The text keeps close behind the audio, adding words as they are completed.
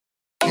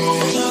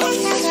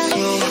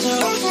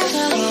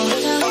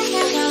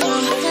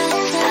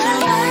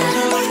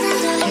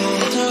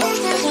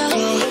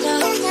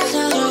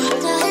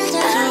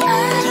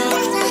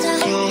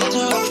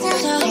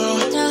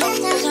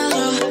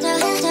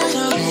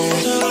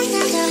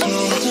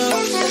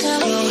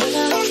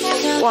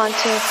1, 2,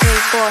 3,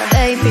 4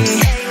 Baby,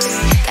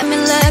 got me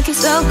looking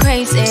so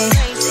crazy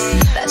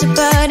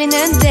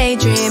빠져버리는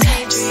daydream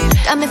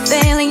Got me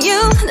feeling you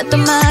나 또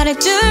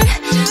말해줄래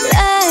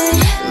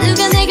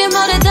누가 내게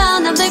뭐래도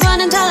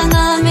남들과는 달라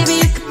넌 Maybe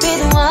you could be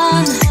the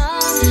one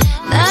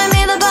날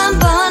믿어봐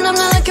한번 I'm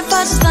not looking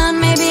for just fun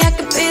Maybe I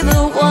could be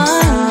the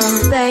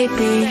one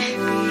Baby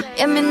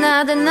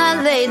예민하다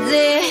난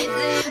lately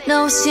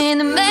너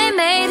없이는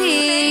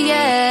매일매일이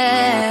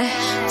yeah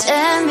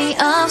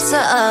재미없어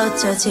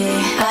어쩌지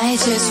I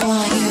just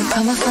want you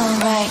Call my phone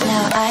right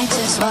now I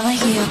just wanna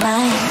hear your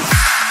line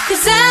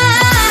Cause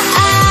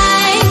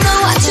I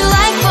know what you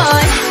like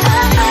boy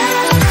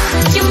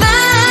You're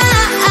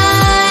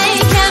mine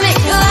Can't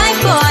make you like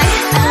boy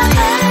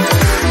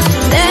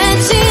내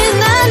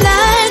지난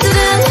날들은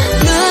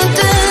눈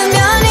뜨면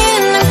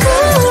있는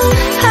cool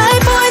High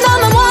boy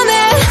너만 원해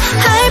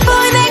High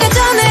boy 내가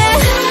전해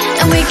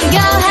And we can go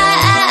high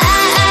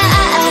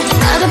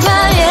어떤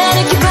밤에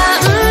이렇게 봐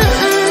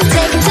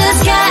Take it to the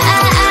sky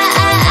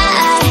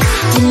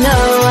You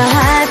know I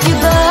hype you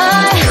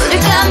boy 우리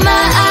가만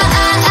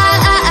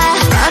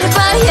어떤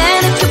밤에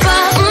이렇게 봐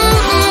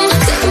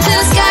Take it to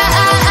the sky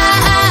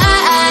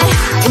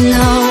You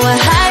know I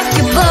hype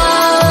you boy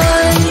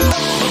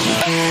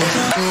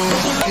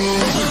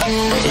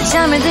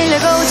잠을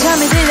들려고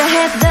잠이 들려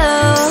해도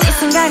네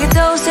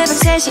생각에도 새벽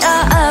 3시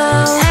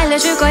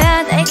알려줄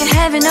거야 They can't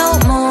have it no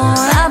more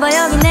봐봐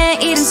여기 내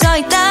이름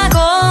써있다고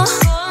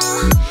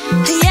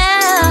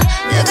Yeah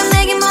누가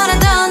내게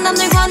뭐라도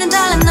남들과는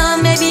달라 넌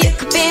Maybe you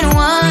could be the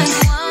one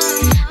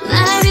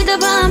날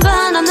믿어봐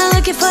한번 I'm not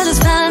looking for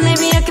just fun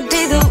Maybe I could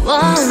be the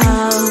one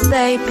Oh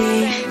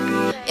baby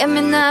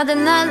예민하다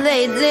난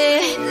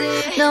lately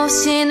너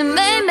없이는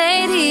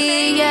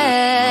매일매일이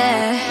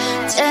yeah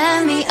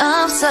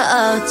재미없어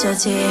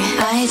어쩌지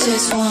I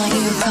just want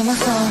you Call my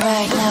phone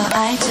right now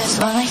I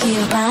just wanna hear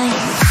your line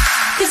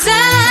Cause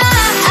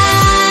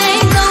I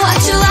know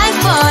what you like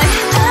boy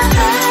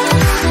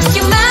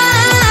You're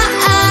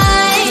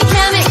mine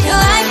Can't make you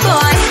like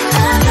boy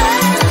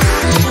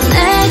내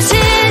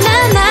지난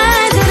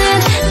날들은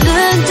눈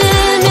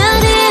뜨면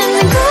있는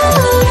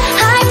cool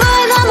High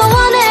boy 너만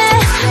원해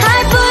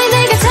High boy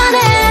내가 전해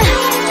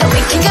And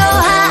we can go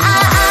high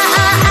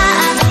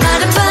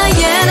어떤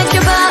밤에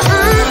느껴봐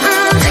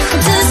Take it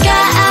to the sky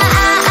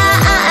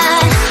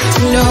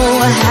You know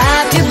I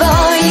have you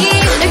boy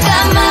늘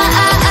감아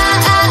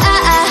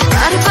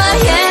어떤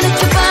밤에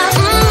느껴봐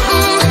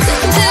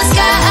Take it to the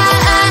sky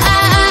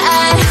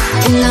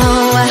You know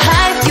I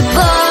have you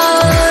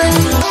boy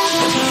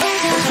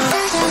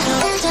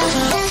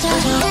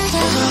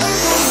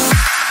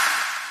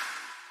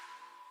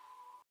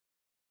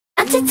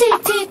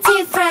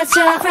Anti-T-T-T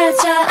fragile,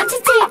 fragile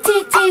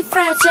Anti-T-T-T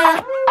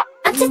fragile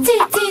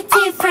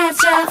Anti-T-T-T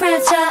fragile,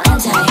 fragile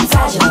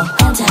Anti-fragile,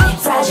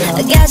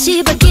 anti-fragile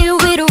가시밭길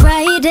위로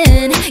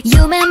riding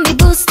You make me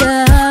boost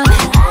up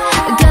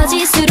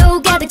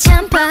거짓으로 가득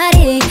찬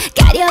party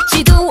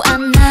가렵지도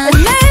않아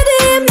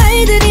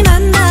말들이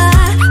많아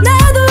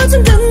나도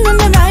좀 듣는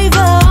내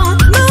rival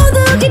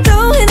모두 keep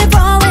going and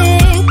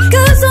falling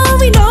Cause all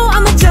we know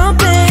I'm a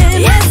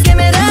jumping Yes, give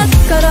it up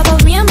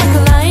걸어보면 like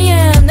a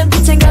lion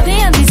눈빛엔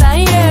거대한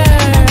desire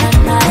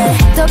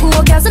더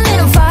구워 gasoline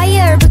on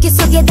fire 불길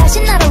속에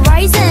다시 날아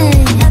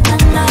rising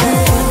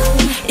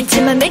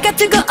있지만 내가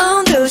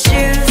뜨거운 those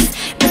shoes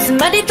무슨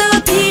말이 더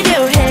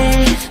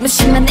필요해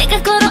무심한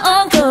내가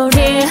걸어온 거리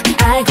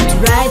I got to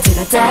ride till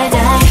I die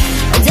die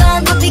더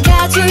높이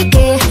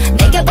가줄게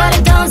내가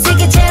바라던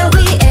세계 제일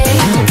위에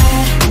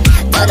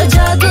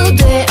떨어져도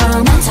돼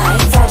I'm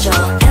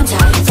anti-fragile,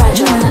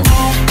 anti-fragile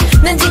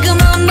난 지금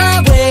on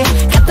my way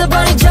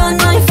갚아버리죠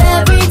너의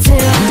fairy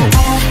tale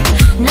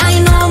Now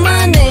you know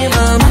my name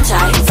I'm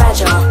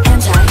anti-fragile,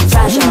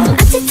 anti-fragile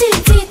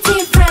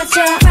Anti-T-T-T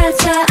fragile,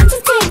 fragile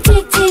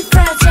Anti-T-T-T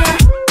fragile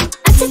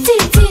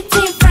Anti-T-T-T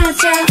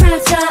fragile,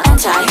 fragile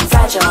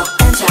Anti-fragile,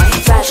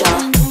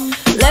 anti-fragile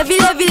Lovey,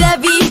 lovey,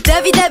 lovey,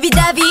 lovey, lovey,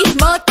 lovey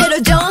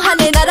멋대로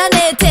정하네 나라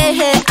내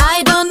대해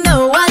I don't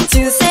know what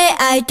to say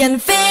I can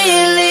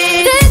feel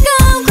it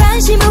뜨거운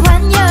관심을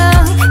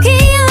환영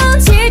귀여운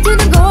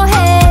질투는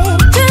고해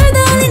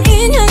줄다린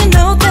인형은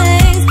no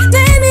thanks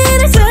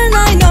내밀을 쓸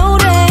나의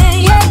노래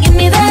Yeah, give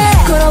me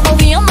that 걸어봐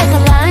위험 like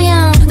a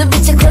lion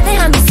눈빛에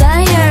거대한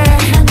desire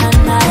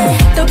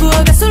더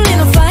부어 가솔린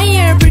on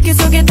fire 불길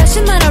속에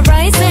다시 날아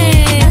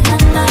rising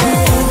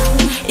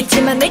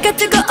있지만 내가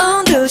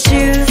뜨거운 those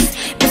shoes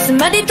무슨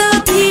말이 더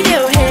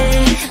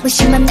필요해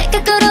무심한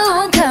내가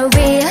걸어온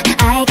career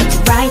I get to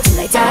ride till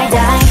I die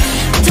die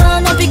더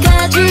높이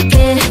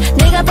가줄게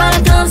내가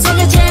바라던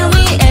세계 제일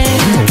위에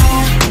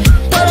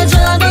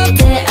떨어져도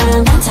돼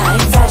I'm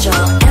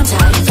anti-fragile,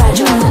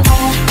 anti-fragile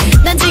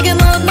난 지금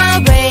on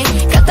my way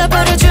갖다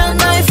버려줘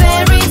너의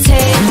fairy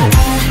tale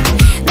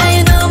Now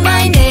you know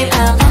my name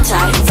I'm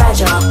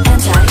anti-fragile,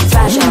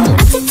 anti-fragile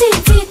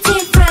Anti-T-T-T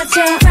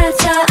fragile,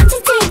 fragile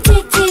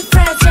Anti-T-T-T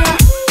fragile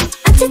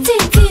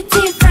Anti-T-T-T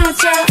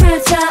fragile,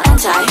 fragile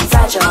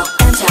Anti-fragile,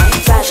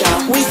 anti-fragile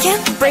We can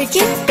break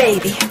it, baby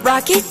baby.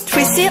 Rock it,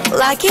 twist it,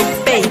 like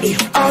it, baby.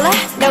 All I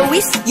know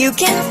is you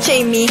can't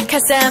chain me,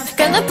 cause I'm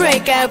gonna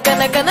break out,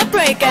 gonna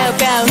break out.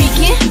 We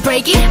can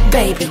break it,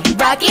 baby.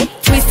 Rock it,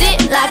 twist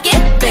it, like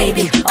it,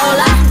 baby. All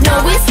I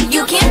know is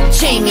you can't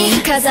chain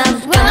me, cause I'm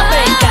gonna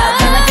break out,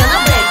 gonna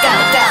break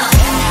out.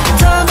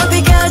 더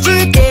높이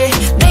가줄게,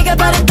 내가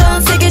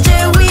바랬던 세계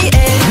제일 위에.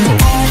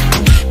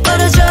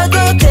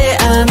 떨어져도 돼,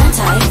 I'm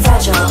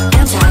anti-fragile,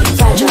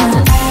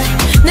 anti-fragile.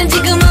 난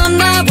지금 on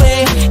my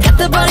way,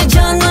 갖다버리죠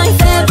너의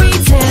fairy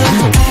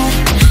tale.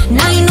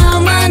 Now you know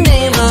my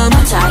name, I'm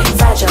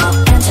anti-fragile,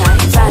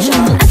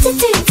 anti-fragile.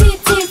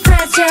 Anti-fragile,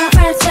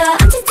 fragile,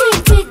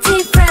 anti-fragile,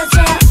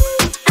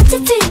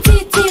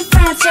 anti-fragile,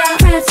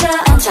 fragile,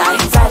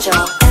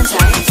 anti-fragile,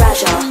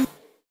 anti-fragile.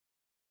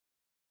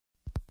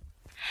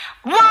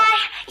 Why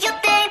you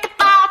think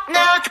about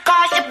nude?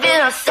 Cause you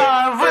feel so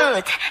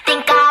rude.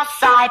 Think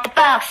outside the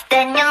box,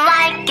 then you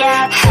like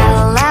it.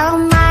 Hello,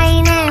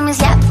 my name is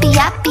Yappy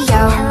Yappy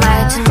Yo.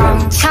 말도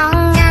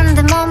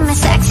멍청한데 몸매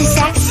sexy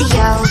sexy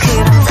yo.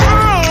 그럼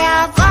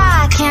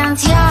달려봐,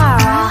 can't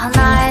열어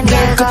날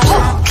밀고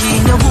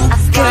웃기는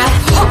웃겨.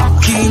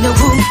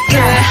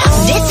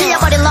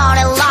 미쳐버린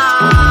노래라.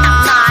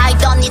 I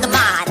don't need a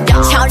mind.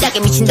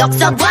 철학에 미친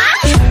독서봐.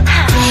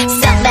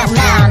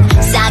 Self-man,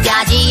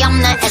 싸가지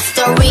없는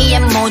스토리에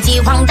모지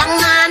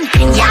황당한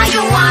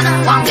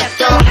야유하는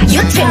완벽도.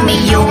 You treat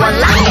me, you a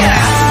liar.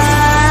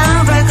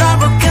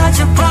 발가벗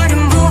켜져버린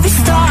movie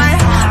star.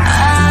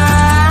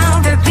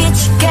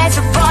 별빛이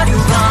깨져버린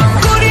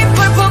rom. 우리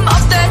볼품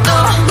없대도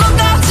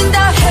뭔가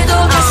없진다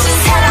해도 다시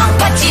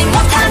사랑받지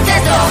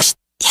못한대도.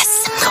 Yes,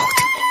 I'm old.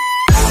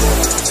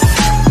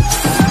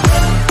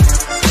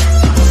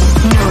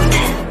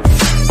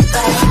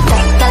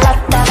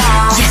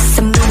 Yes,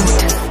 I'm old.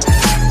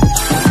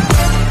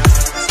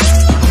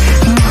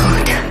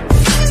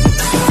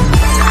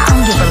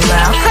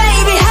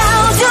 Baby,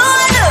 how do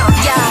I look?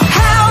 Yeah,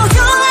 how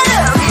do I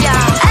look?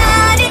 Yeah,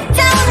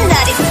 아리따운 날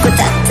입고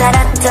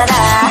따따라따라.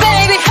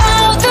 Baby,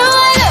 how do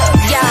I look?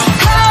 Yeah,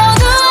 how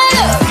do I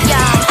look?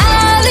 Yeah,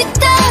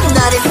 아리따운 날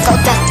입고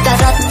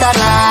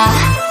따따라따라.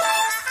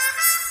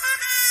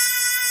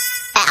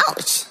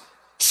 Ouch.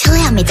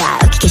 실례합니다.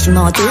 여기 계신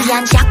모두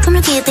한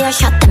작품을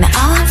기대하셨다면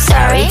Oh, I'm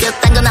sorry.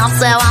 그딴 건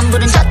없어요.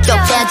 안부는 저쪽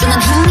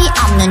대중은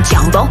흥미없는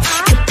정보.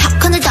 그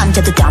팝콘을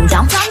던져도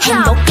덤덤.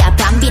 행복과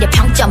반비례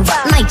평점.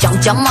 But 나의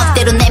정점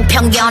멋대로 낸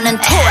편견은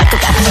토할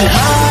것 같지.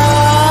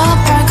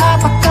 별걸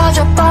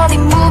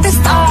바꿔줘버린 movie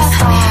star.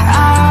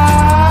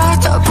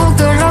 더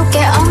부끄러울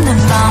게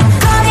없는 맘.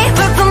 거리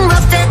불품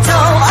못해도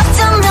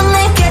어쩌면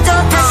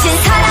내게도 다시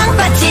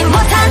사랑받지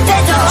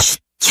못한대도.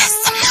 Yes,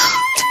 I'm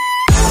nude.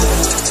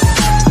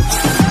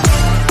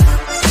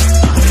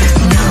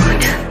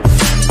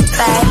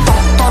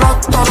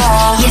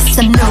 Yes,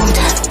 I'm nude.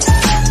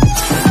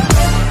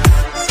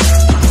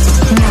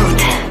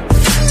 Nude.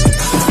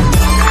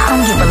 I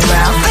don't give a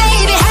love.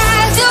 Baby,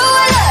 how do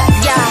I look?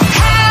 Yeah,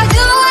 how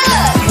do I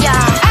look?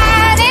 Yeah,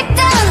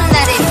 아리따운 날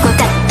입고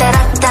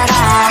따따라따라.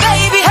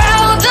 Baby,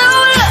 how do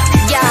I look?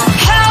 Yeah,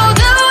 how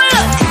do I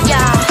look?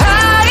 Yeah,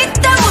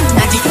 아리따운 날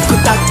입고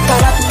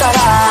따따라따라.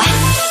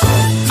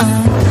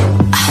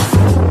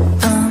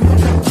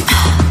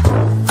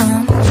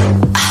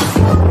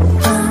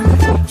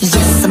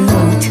 Yes, I'm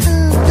nude.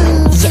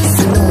 Yes,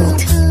 I'm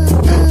nude.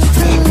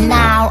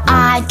 Now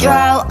I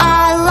draw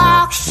a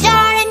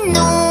luxury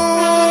nude.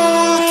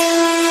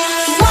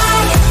 Why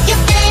you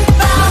think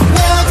about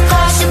nude?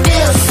 Cause you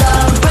feel so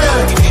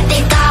rude.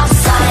 Think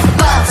outside the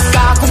box.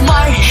 가고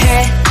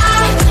말해.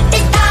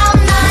 아리따운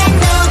나의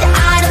nude.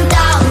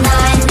 아름다운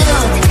나의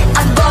nude.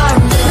 I'm born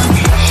nude.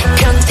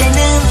 변태는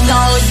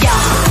너야.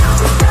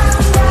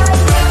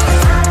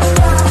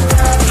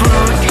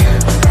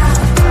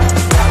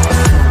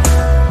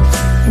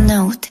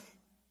 Nude.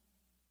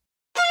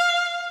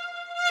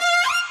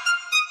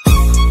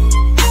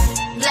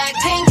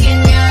 Blackpink in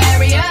your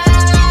area.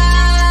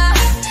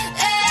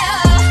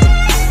 Yeah.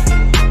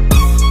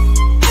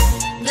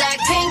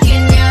 Blackpink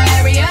in your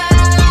area.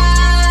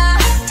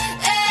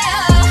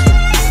 Yeah.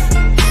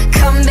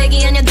 컴백이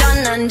아니야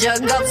떠난 적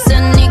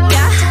없으니까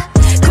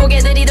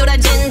고개들이 돌아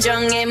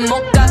진정해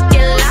못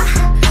걷길라.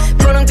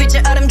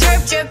 분홍빛의 얼음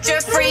drip drip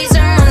drip freeze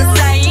on the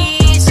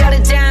side. Shut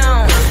it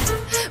down.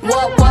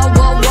 What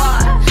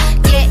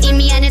yeah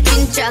이미 안에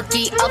뛴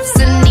적이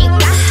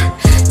없으니까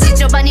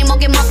지저분이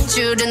목에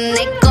먹줄은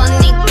내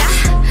거니까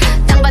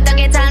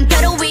땅바닥에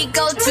단패로 we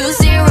go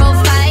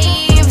 205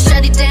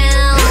 shut it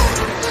down.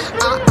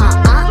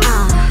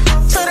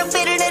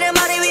 초록빛을 내려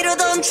머리 위로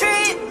don't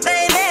trip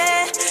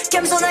baby.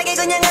 겸손하게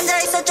그냥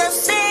앉아있어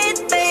just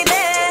sit baby.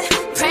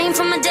 Praying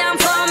for my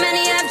downfall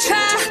many have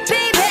tried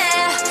baby.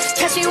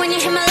 Catch me when you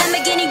hit my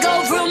Lamborghini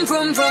go vroom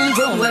vroom vroom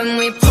vroom. When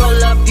we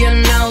pull up you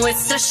know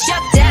it's a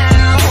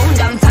shutdown.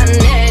 간판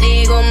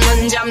내리고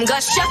문 잠가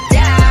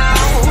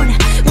shutdown.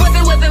 Whip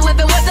it whip it whip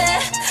it whip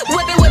it.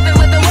 Whip it whip it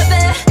whip it whip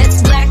it.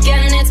 It's black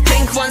and it's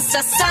pink once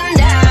the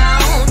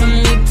sundown.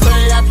 When we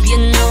pull up you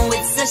know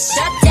it's a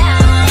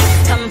shutdown.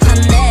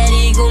 간판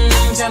내리고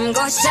문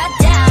잠가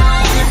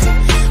shutdown.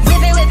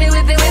 Whip it whip it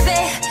whip it whip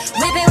it.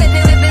 Whip it whip it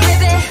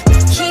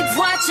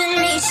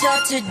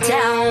shut it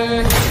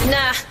down.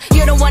 Nah,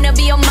 you don't wanna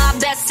be on my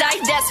best side.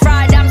 That's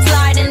right, I'm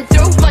sliding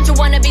through. Bunch of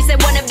wannabes that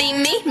wanna be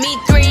me. Me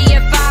three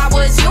if I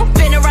was you.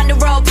 Been around the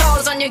world,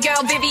 pose on your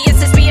girl, Vivian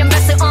says be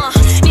invested,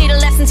 Need a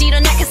lesson, see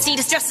the neck and see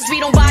the stresses we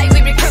don't buy, we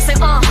regress it,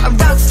 A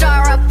rock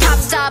star, a pop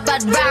star,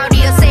 but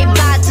rowdy. I say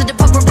bye to the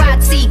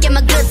paparazzi. Get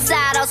my good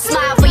side, I'll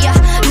smile for ya.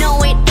 No,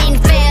 it ain't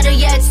fair to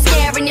ya, it's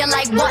scaring you.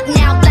 Like what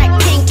now?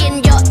 Blackpink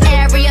in your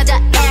area. The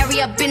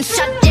area been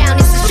shut down,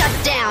 it's a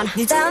shutdown.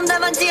 네 다음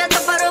답안지야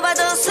똑바로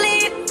봐도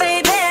sleep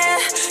baby.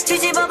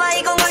 뒤집어봐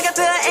이건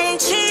가격표야 ain't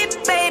cheap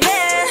baby.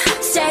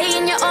 Stay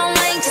in your own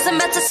lane cause I'm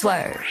about to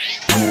swerve.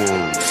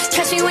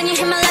 Catch me when you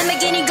hit my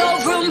Lamborghini, go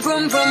vroom,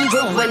 vroom, vroom,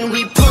 vroom. When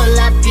we pull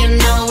up, you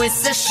know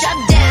it's a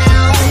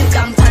shutdown.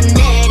 간판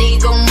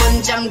내리고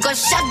문 잠궈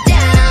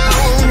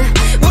shutdown.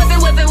 Whip it,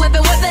 whip it, whip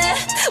it, whip it.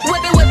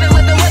 Whip it, whip it,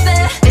 whip it, whip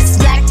it. It's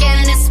black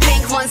and it's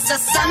pink once the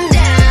sun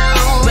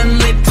down. When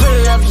we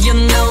pull up, you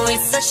know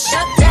it's a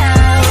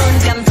shutdown.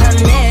 간판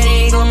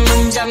내리고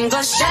문 잠궈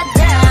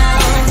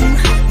shutdown.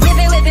 Whip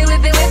it, whip it,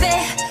 whip it, whip it.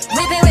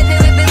 Whip it, whip it,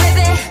 whip it, whip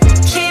it.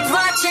 Keep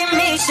watching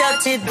me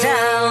shut it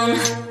down.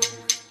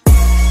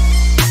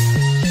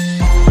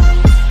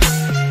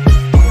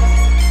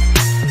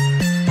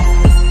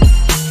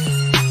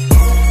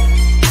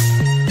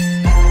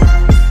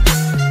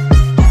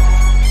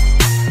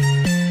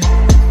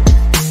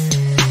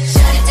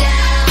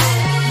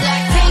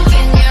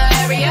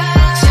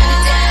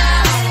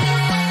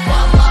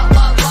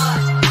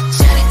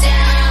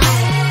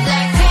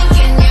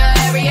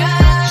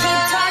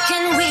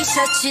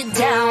 Shut you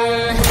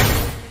down.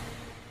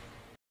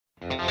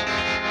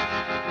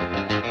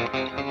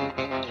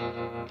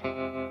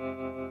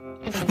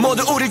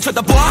 모두 우릴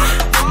쳐다봐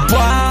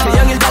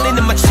태양을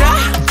달리는 마차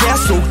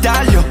계속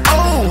달려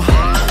oh.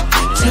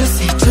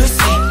 Juicy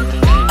juicy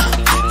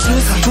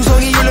juicy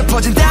동성이 울려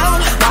퍼진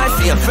down I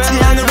feel firm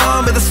태양을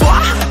with a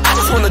swat I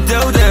just wanna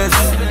do this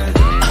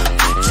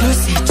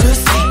Juicy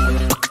juicy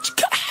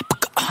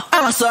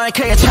I'm a soul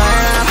크게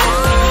turn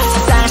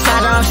세상을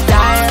사정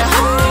style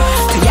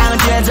태양은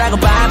뒤에다고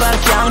밟아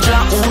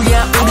경주랑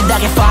우야 우리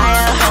닭의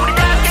fire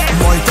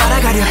뭘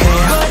따라가려 해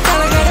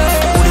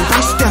우리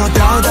방식대로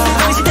떠도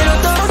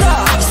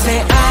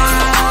Say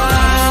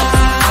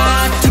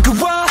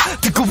뜨거워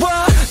뜨거워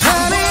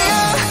밤이야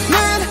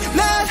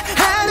난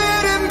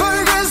하늘은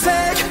붉은색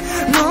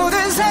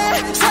모든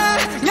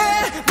세상에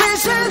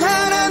빛을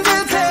하는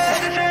듯해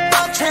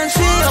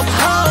Potential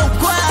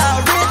hope과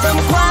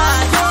rhythm과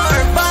your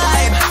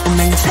vibe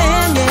운명의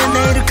태양에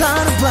내일을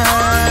걸어봐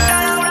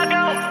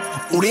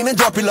우리는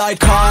drop it like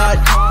hot,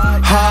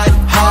 hot,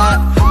 hot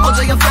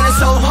어제 I'm feeling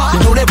so hot 이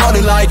노래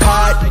burning like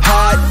hot,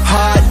 hot,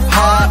 hot,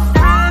 hot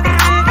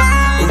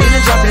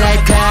우리는 drop it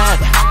like hot,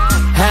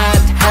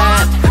 hot,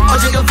 hot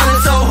어제 I'm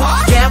feeling so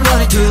hot Yeah, I'm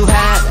running too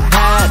hot,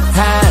 hot,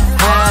 hot,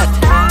 hot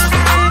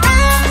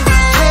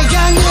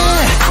태양을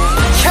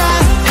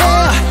향해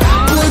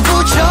불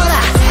붙여라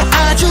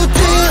아주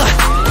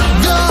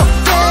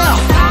뜨겁게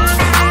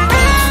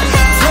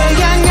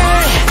태양을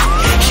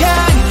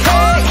향해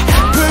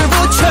불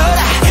붙여라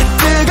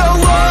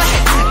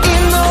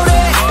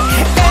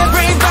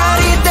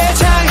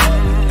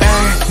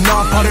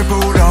나팔을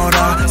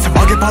불어라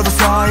사막의 파도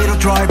사이로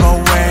drive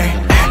away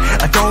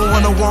I don't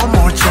wanna one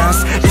more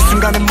chance 이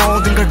순간에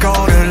모든 걸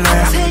걸을래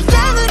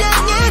태양을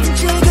향해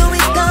등지고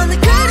있던 내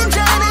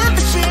그림자는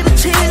다시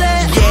비칠래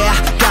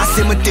Yeah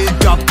가슴은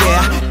뜨겁게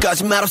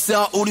거짓말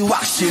없어 우리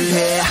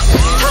확실해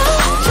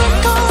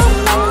어제고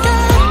난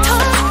같아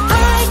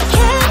I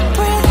can't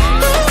breathe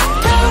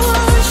뜨거운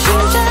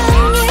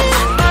심장이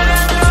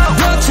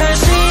벅찬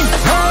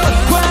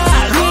신호과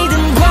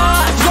리듬과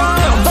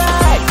your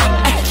vibe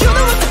You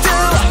know what to do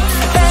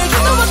Hey you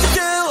know what to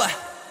do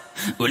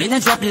우리는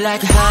drop it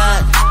like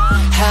hot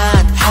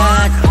hot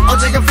hot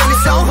어제가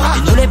feeling so hot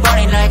이 노래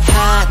burning like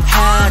hot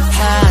hot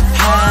hot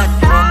hot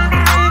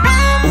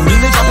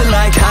우리는 drop it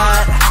like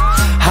hot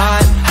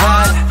hot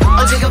hot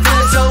어제가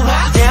feeling so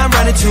hot Yeah I'm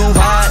running too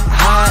hot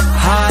hot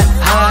hot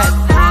hot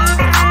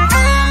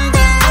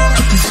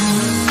깊은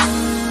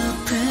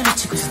숲을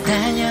헤치고서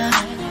달려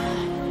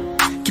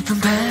깊은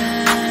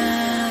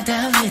바다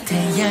위에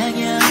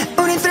태양이야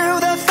우린 through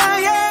the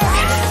fire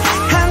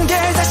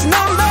한결 다시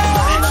넘어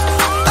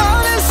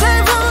어느새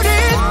우리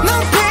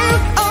높이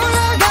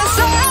올라가서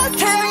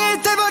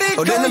태양이 돼버릴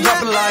거야 우리는 drop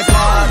it like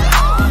hot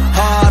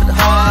hot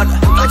hot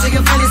어제가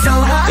feeling so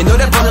hot 이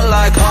노래 burning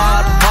like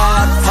hot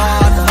hot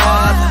hot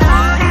hot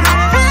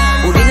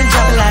우리는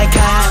drop it like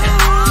hot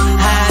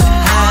hot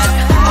hot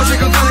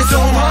어제가 feeling so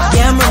hot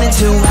Yeah I'm running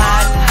too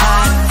hot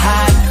hot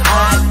hot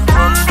hot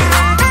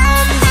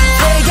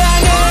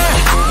태양을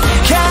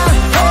향해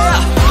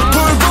불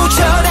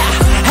붙여라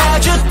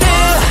아주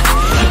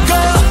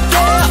뜨겁게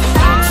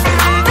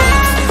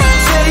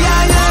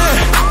태양을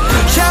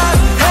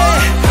향해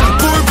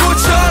불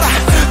붙여라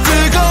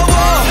뜨거워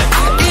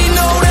이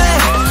노래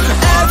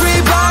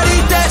Everybody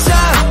dance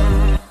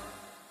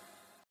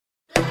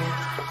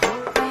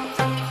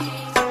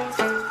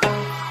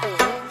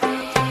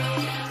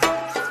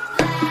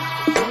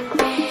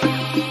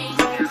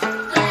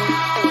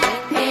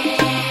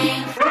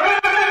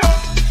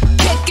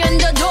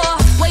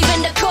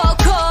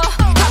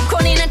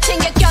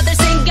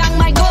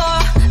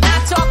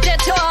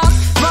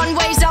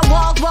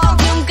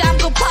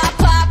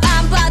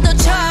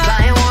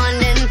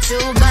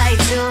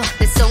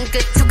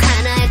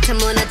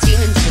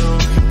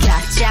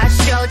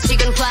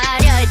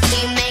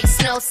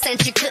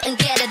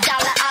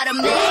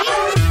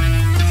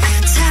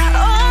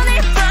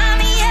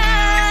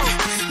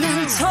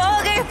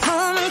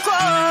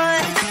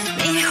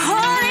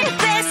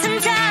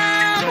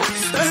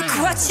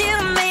what you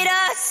made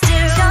us do.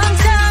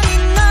 천천히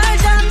널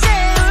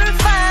잠재울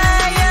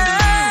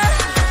fire.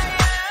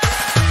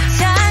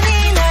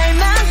 잔인할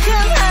만큼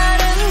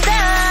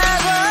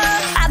아름다워.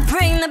 I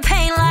bring the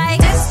pain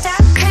like this,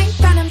 that pink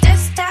venom,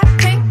 this, that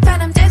pink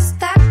venom, this,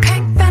 that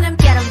pink venom.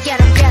 Get 'em,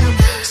 get 'em, get 'em.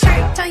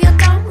 Straight till you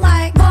don't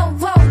like. Whoa,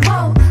 whoa,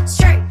 whoa.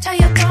 Straight till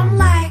you don't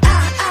like.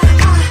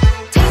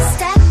 Taste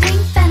that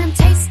pink venom,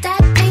 taste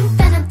that pink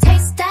venom,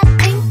 taste that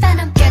pink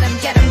venom. Get 'em,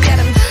 get 'em, get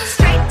 'em.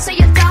 Straight till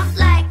you don't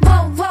like.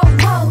 Whoa, whoa,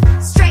 whoa.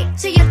 Straight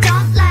till you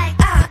don't like.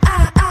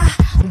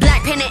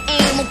 Black pen and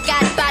aim, oh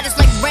God, bodies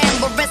like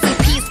Rambo. Rest in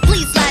peace,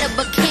 please light up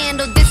a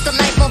candle. This the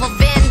life of a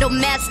vandal,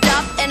 messed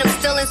up, and I'm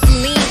still in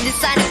saline.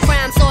 Decided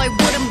crime, so it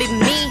wouldn't be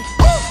me.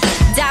 Woo!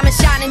 Diamond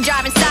shining,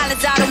 driving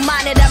silence, I don't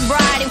mind it. I'm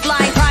riding,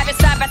 flying private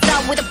side by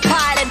side with a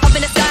pilot. Up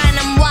in the sky and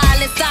I'm wild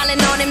and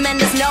silent on him, and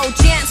there's no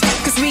chance.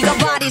 Cause we got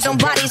bodies on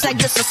bodies like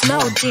just a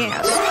slow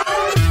dance.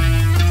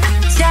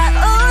 자,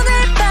 오늘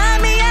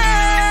밤이야.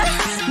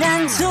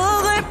 난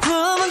속을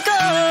품은 꽃.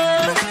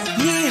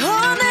 네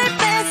혼을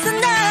뺏어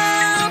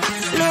now.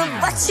 Look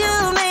what you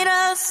made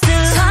us do.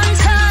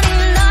 천천히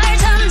널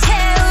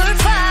잠재울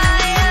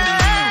fire.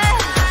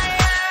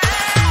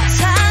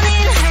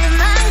 잔인할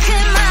만큼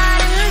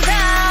아름다워.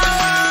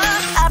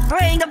 I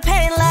bring the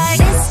pain like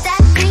this,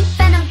 that pink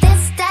venom,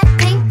 this, that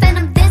pink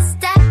venom, this,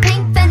 that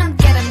pink venom.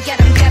 Get 'em, get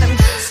 'em, get 'em.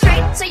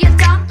 Straight till you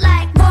don't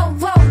like. Whoa,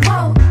 whoa,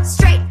 whoa.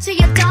 Straight till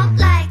you don't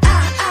like.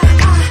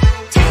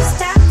 Taste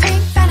that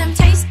pink venom,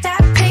 taste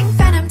that pink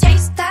venom,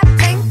 taste that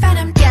pink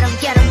venom. Get 'em,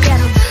 get 'em, get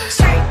 'em.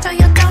 Straight till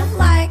you don't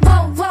like.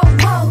 Whoa, whoa,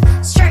 whoa.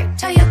 Straight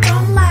till you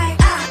don't like.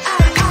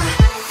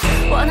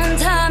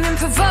 원한다면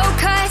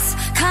provoke us.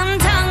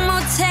 감당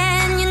못해,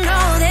 and you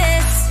know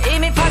this.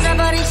 이미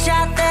퍼져버린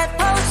shot that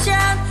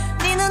potion.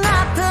 네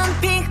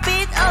눈앞은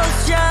핑크빛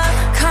ocean.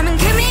 Come and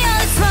give me all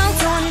the smoke.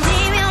 don't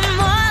leave me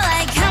more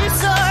like I'm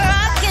so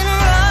rock and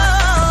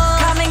roll.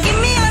 Come and give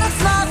me all the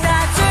smoke.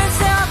 다 줄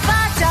새 없어,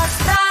 just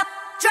stop,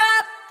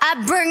 drop. I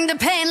bring the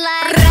pain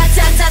like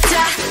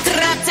ra-ta-ta-ta,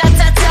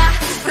 ra-ta-ta-ta,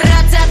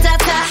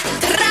 ra-ta-ta-ta,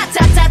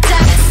 ra-ta-ta-ta,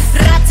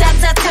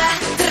 ra-ta-ta-ta,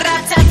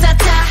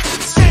 ra-ta-ta-ta.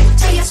 Straight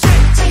till you,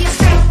 straight till you,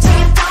 straight till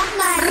you don't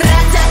like.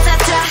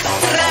 Ra-ta-ta-ta,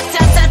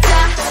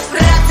 ra-ta-ta-ta,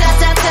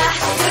 ra-ta-ta-ta,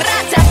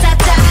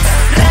 ra-ta-ta-ta,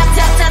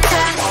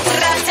 ra-ta-ta-ta,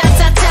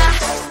 ra-ta-ta-ta.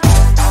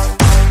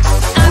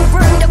 I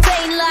bring the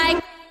pain like.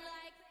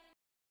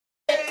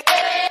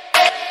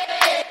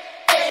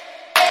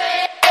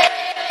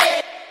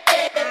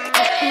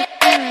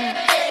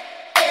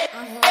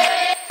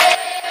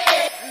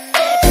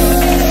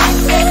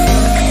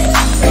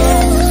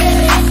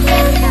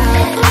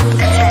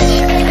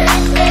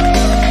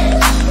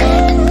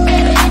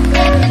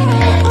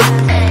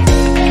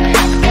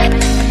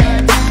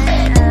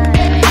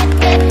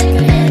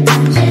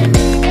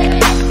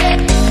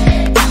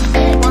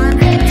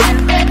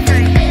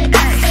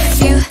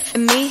 You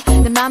and me,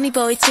 내 맘이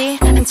보이지?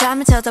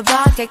 한참을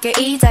쳐다봐,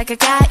 가까이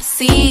다가가. You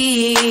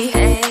see,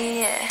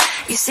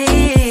 you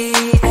see.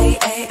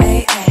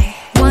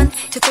 1,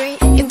 2, 3,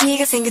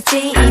 용기가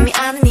생겼지. 이미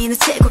아는 이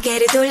눈치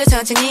고개를 돌려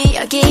천천히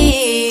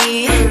여기.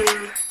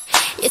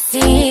 You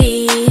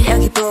see,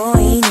 여기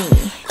보이니?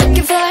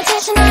 Looking for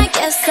attention, I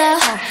guess so.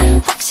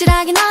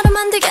 확실하게 너를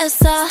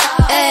만들겠어.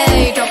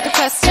 Hey, drop the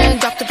question,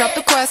 drop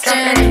the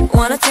question.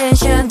 Want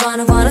attention,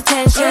 want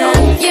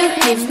attention. You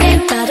give me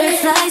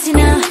butterflies, you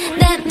know.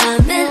 내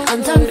맘은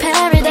온통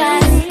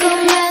paradise.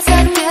 꿈에서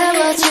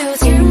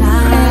깨워주지 마.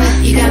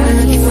 You got me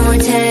looking for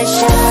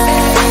attention.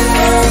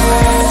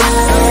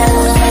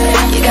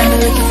 You got me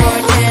looking for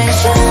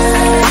attention.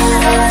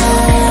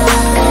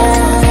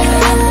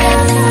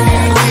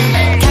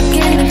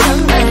 가끔은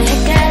정말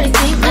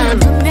헷갈리지만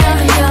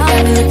분명히 you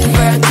got me looking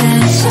for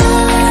attention.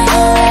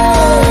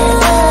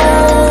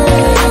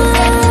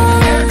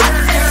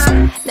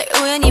 날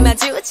우연히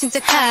마주친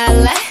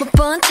척할래? 못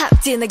본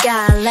탑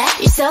지나갈래?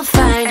 You're so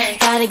fine,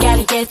 gotta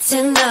get to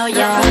know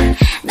ya.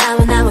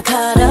 나와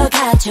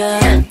걸어가줘.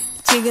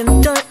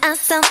 지금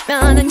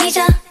돌아서면은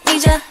잊어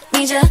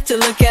to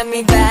look at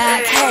me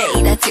back.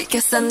 Hey, 나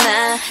들켰어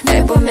나.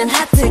 널 보면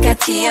하트가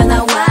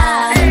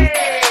튀어나와.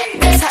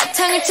 내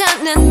사탕을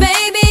찾는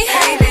baby.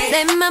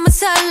 내 맘은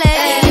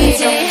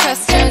설레이지.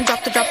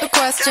 Drop the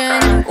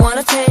question. Want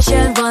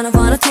attention, want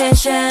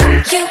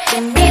attention. You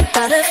give me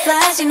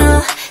butterflies, you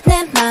know.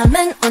 내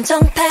맘은 온통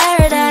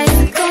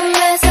paradise.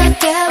 꿈에서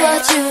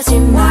깨워주지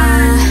마.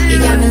 You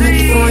got me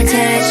looking for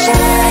attention.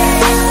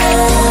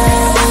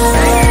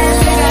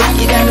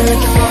 You got me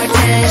looking for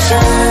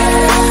attention.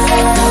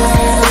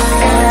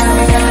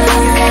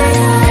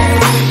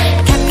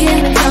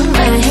 가끔은 정말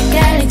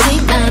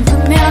헷갈리지만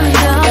분명히 you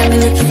got me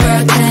looking for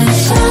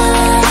attention.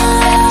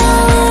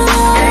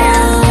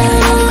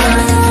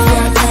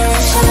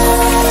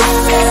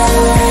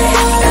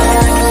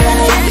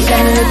 You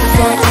got me looking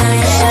for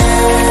attention.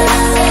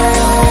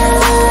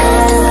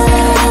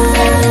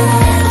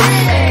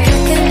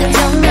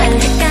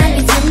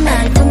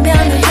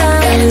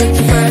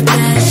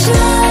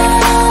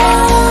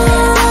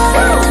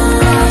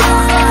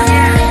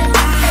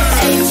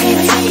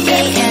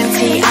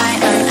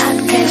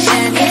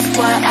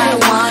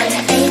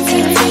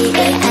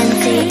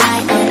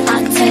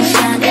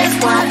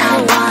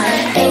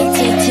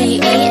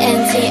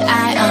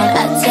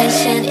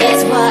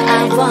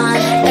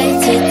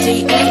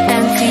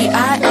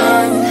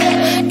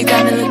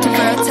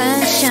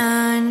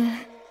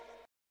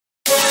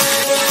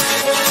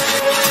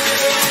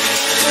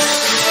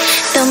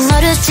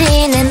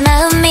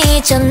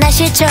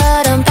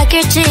 언제처럼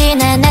바뀔지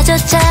난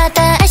나조차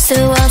다 알 수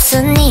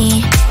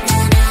없으니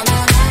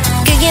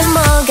그게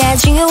뭐가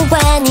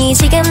중요하니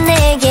지금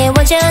내게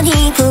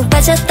완전히 푹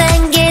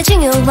빠졌단 게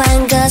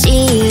중요한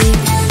거지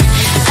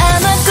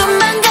아마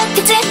꿈만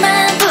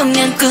같겠지만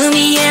분명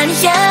꿈이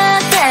아니야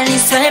달리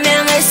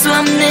설명할 수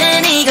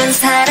없는 이건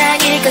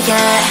사랑일 거야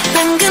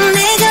방금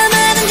내가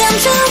말한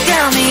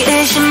감정감이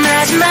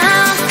의심하지 마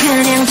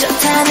그냥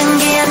좋다는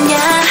게 아니야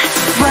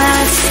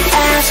What's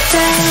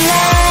after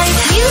life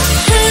You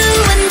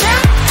and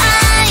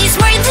I is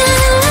more than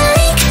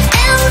like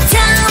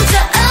L-Town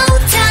to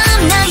O-Town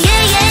now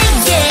yeah yeah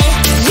yeah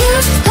You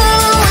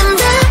and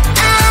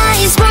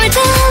I is more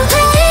than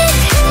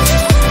like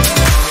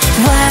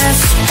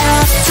What's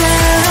after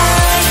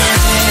life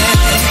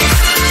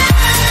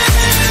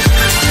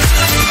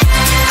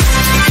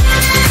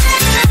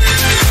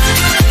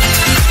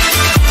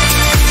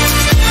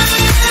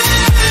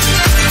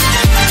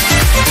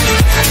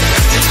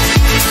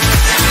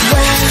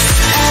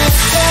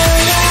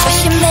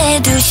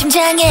조심해도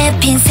심장에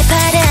핀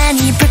새파란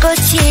이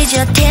불꽃이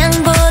저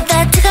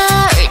태양보다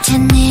뜨거울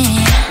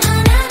테니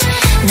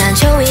난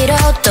저 위로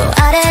또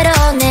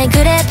아래로 내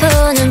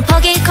그래프는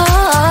포기고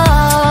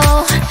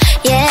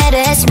Yeah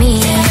that's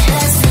me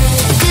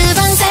두 번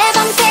세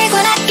번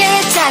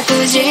피곤하게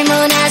자꾸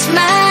질문하지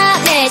마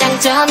내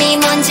장점이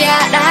뭔지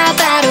알아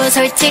바로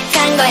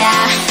솔직한 거야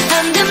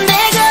방금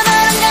내가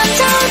말한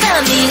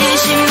감정감이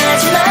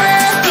의심하지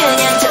마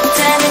그냥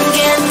좋다는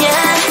게 아니야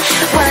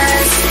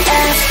What's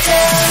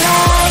after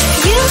life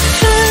You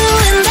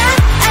and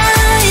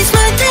I is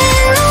more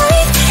than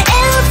like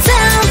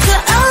L-Town to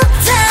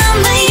O-Town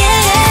but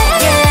yeah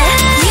yeah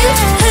You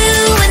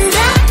and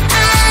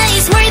I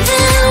is more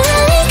than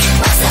like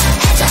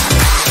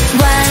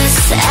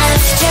What's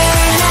after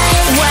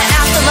life What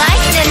after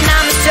life 내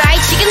맘은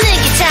strike 지금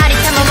느낀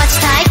짜릿함은 마치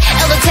type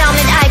L-Town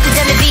and I 그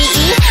다음에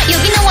BE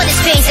여기 no one is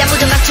space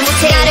아무도 막지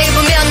못해 나를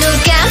보면 눈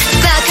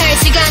깜빡할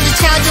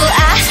시간조차도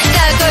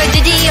아까울 걸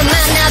드디어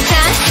만나봐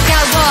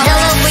Now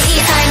love we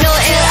eat I know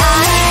it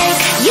like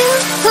You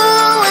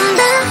and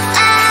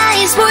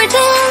I is more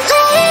than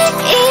like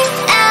in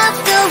out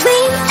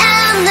going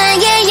out now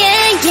yeah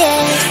yeah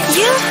yeah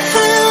You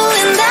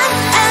and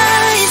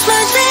I is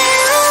more than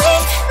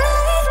like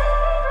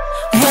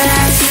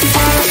What's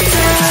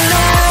after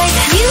life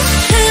You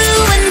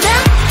and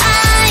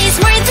I is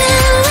more than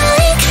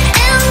like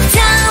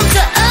L-Town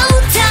to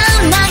O-Town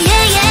now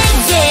yeah yeah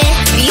yeah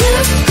You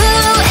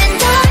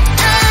and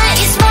I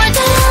is more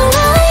than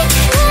like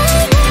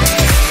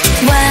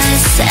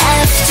What's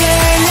after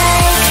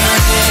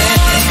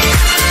life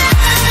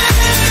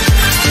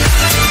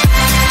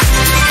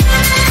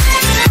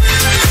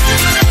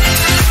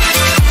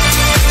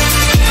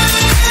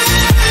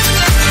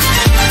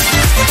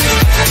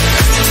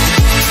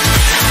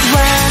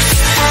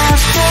What's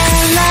after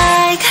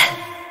life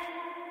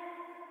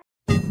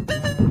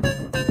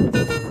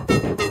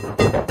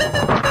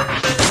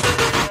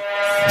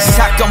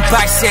사건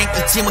발생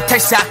잊지 못할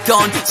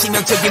사건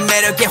치명적인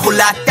매력에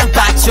홀라 땅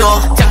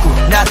빠져 자꾸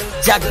나를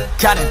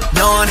자극하는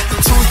넌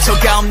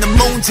출처가 없는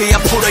문제야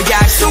풀어야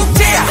할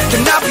숙제야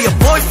Can I be a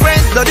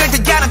boyfriend 너를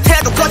대하는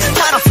태도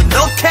거짓말 없어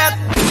no cap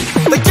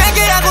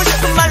너에게 하고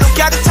싶은 말로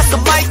가득 찼어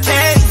my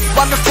case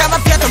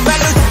완벽함만 피하던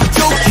말로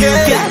부족해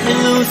You got me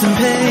losing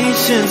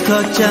patience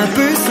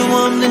걷잡을 수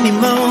없는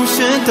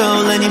emotion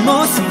떠올린 이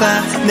모습 봐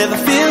Never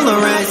feel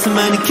alright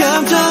수많은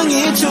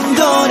감정이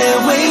충돌해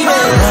waiting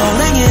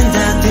Rolling in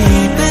the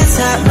deep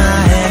inside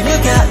my head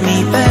You got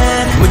me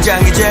bad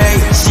문장이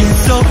제일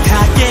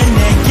신속하게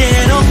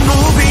내게로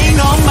moving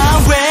on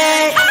my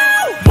way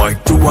Why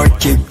do I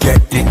keep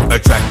getting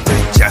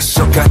attracted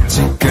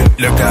자석같이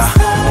끌려가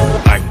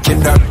I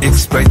cannot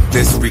explain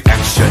this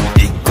reaction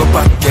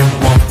이거밖에 1,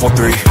 4,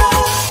 3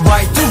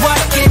 Why do I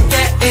keep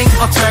getting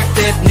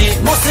attracted 네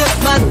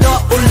모습만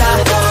떠올라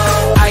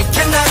I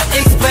cannot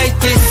explain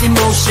this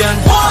emotion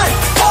 1,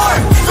 4,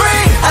 3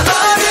 I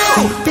love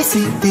you B, C,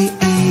 D,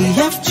 E,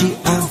 F, G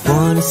I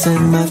wanna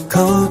send my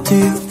code to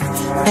you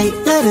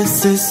 8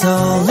 letters is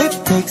all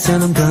it takes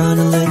and I'm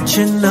gonna let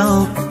you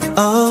know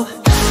Oh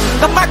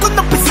너 말고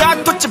높이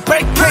쌓아뒀지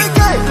break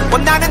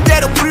원하는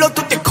대로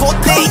불러도 돼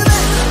코디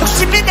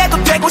욕심이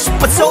내도 되고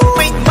싶어서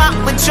make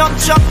마음은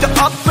점점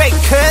더 upgrade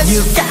Cause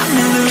You got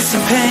me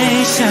losing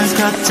patience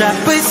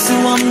걷잡을 수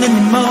없는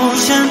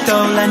emotion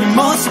떠올린 이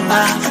모습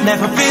봐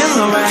Never feel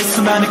alright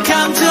수많은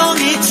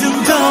감정이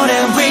충돌해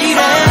waiting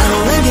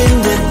Rolling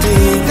in the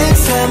deep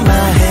inside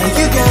my head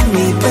You got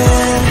me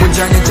bad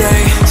문장의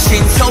제일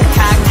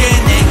신속하게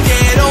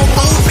내게로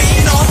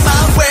moving on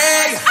my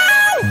way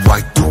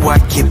Why do I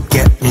keep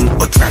getting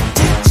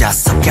attracted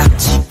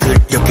자석같이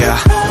끌려가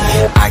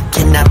I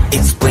cannot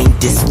explain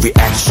this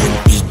reaction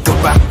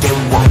이거밖에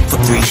 1,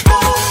 4, 3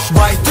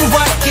 Why do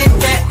I keep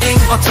getting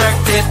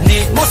attracted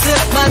네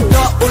모습만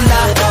떠올라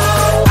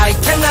I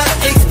cannot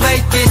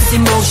explain this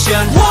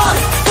emotion 1,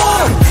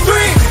 4, 3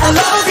 I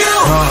love you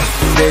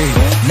네,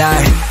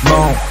 나의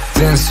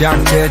모든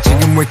상태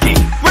지금 wiki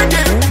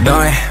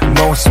너의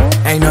모습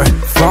ain't no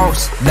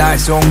false 나의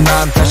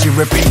속마음 다시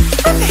repeat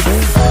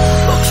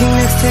Walking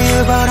next to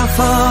you but I'm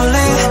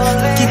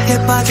falling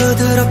깊게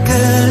빠져들어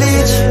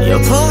끌리지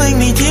You're pulling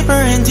me deeper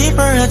and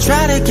deeper I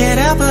try to get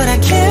out but I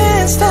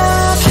can't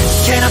stop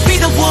Can I be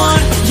the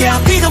one? Yeah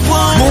I'll be the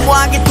one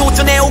무모하게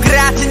도전해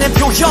오그라드는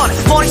표현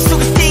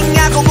머릿속에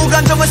띵하고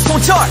무감정은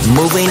손절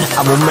Moving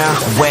I'm on my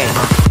way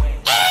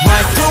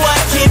Why do I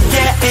keep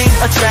getting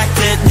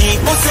attracted 네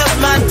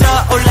모습만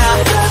떠올라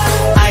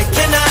I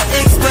cannot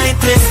explain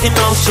this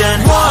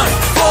emotion 1, 4,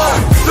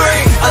 3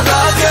 I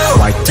love you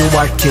Why do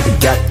I keep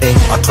getting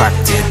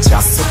attracted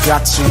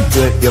자석같이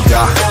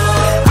끌려가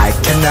I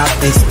cannot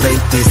explain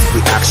this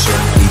reaction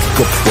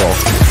이거 뭐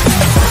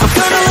I'm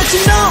gonna let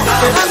you know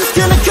that I'm just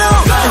gonna go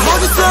and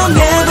hold you so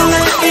never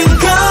letting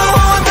go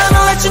I'm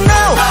gonna let you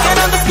know that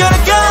I'm just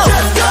gonna go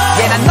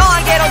Yeah 난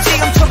너에게로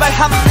지금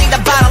출발합니다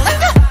바로 let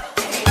go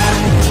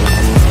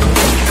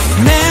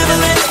Never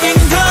letting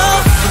go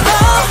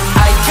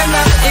I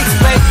cannot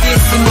explain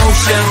this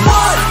emotion 1,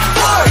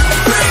 4,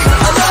 3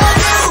 I love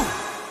you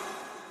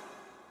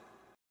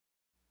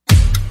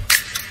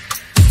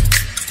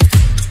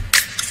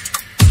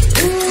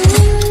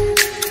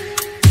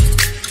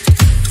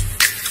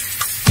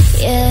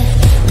yeah.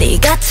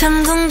 네가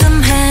참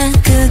궁금해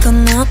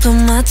그건 너도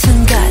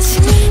마찬가지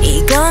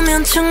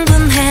이거면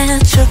충분해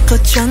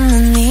좋고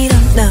좋는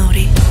이런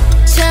놀이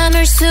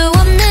참을 수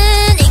없는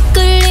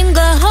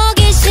이끌림과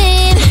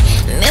호기심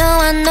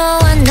묘한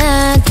너와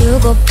나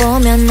두고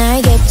보면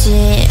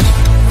알겠지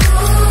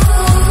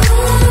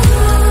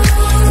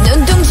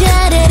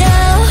눈동자래로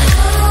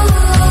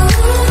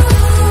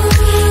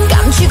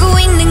감추고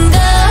있는 거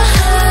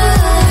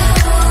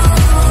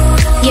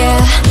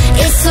Yeah,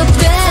 it's so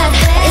bad,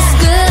 it's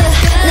good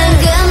난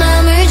그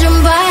맘을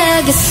좀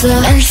봐야겠어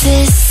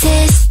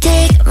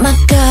Narcissistic, my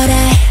god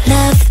I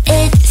love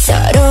it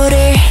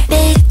서로를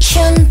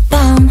비춘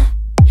밤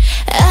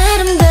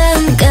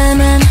아름다운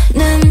까만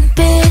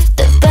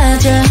눈빛도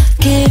빠져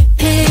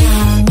깊이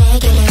난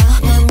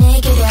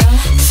내게로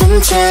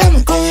숨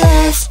참고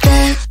last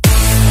step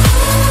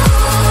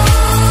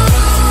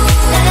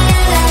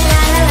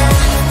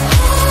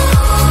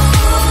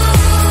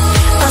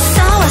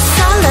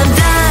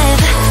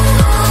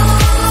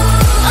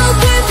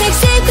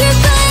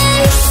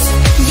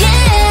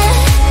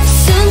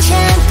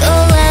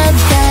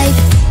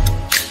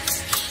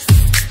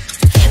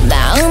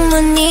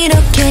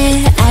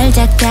이렇게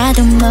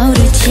알다가도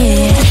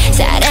모르지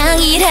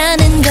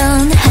사랑이라는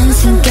건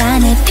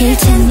한순간에 필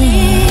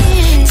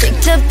테니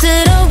직접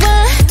들어와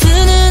두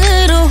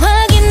눈으로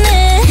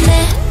확인해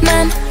내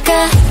맘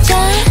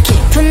가장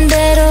깊은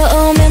데로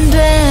오면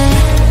돼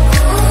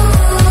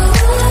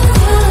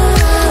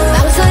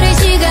망설일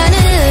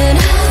시간은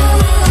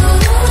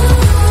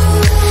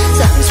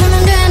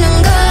삼초면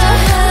되는 걸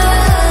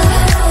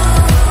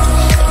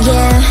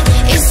Yeah,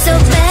 it's so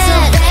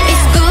bad,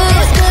 it's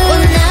good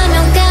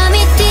원하면 감히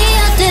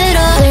뛰어들어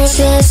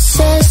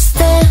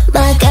Narcissistic,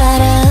 my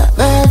god I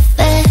love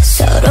it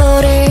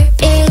서로를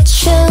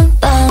비춘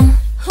밤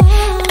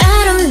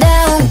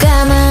아름다운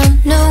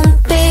까만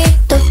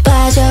눈빛도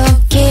빠져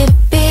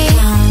깊이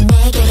난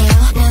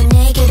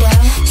내게로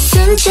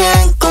숨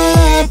참고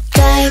let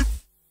dive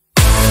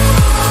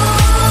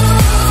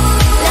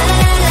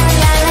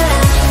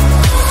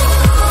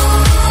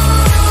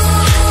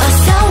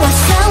어서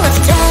let's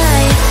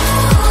dive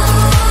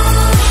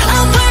A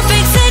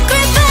perfect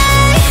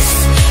sacrifice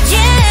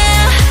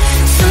Yeah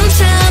숨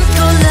참고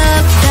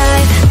love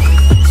dive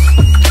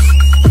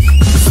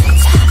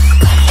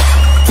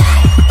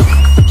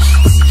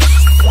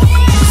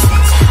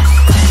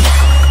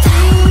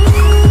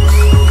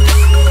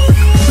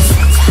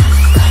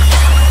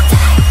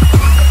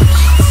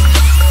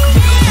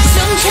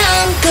숨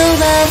참고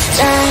love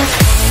dive